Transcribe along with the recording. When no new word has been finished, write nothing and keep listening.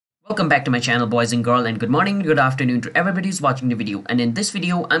Welcome back to my channel, boys and girls, and good morning, good afternoon to everybody who's watching the video. And in this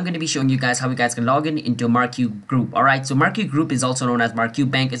video, I'm going to be showing you guys how you guys can log into Macquarie Group. Alright, so Macquarie Group is also known as Macquarie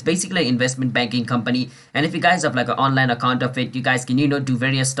Bank. It's basically an investment banking company. And if you guys have like an online account of it, you guys can, do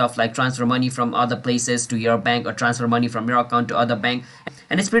various stuff like transfer money from other places to your bank or transfer money from your account to other bank.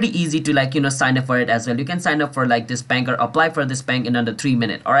 And it's pretty easy to sign up for it as well. You can sign up for like this bank or apply for this bank in under 3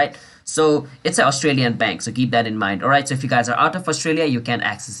 minutes. Alright. So it's an Australian bank, so keep that in mind. All right, so if you guys are out of Australia, you can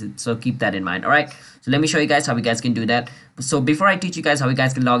access it, so keep that in mind. All right, so let me show you guys how you guys can do that. So before I teach you guys how you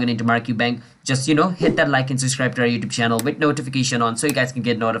guys can log into Macquarie Bank, just hit that like and subscribe to our YouTube channel with notification on so you guys can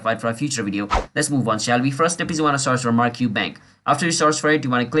get notified for a future video. Let's move on, shall we? First step is you want to search for Macquarie Bank. After you search for it, you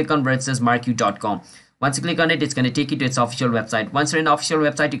want to click on where it says macquarie.com. Once you click on it, it's going to take you to its official website. Once you're in the official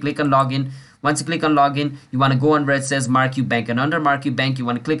website, you click on login. Once you click on login, you want to go on where it says Macquarie Bank, and under Macquarie Bank, you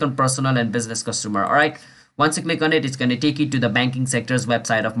want to click on personal and business customer. All right. Once you click on it, it's going to take you to the banking sector's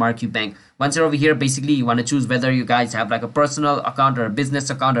website of Macquarie Bank. Once you're over here, basically you want to choose whether you guys have like a personal account or a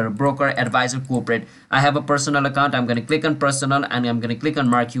business account or a broker, advisor, corporate. I have a personal account. I'm going to click on personal and I'm going to click on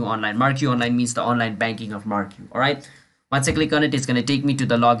Macquarie Online. Macquarie Online means the online banking of Macquarie. All right. Once I click on it, it's going to take me to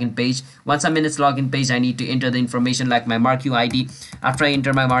the login page. Once I'm in its login page, I need to enter the information like my Macquarie ID. After I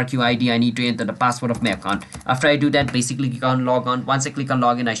enter my Macquarie ID, I need to enter the password of my account. After I do that, basically click on log on. Once I click on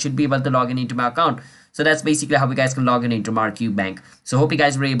login, I should be able to log into my account. So that's basically how you guys can log into Macquarie Bank. So hope you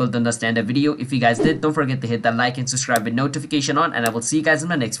guys were able to understand the video. If you guys did, don't forget to hit that like and subscribe with notification on. And I will see you guys in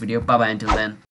my next video. Bye bye until then.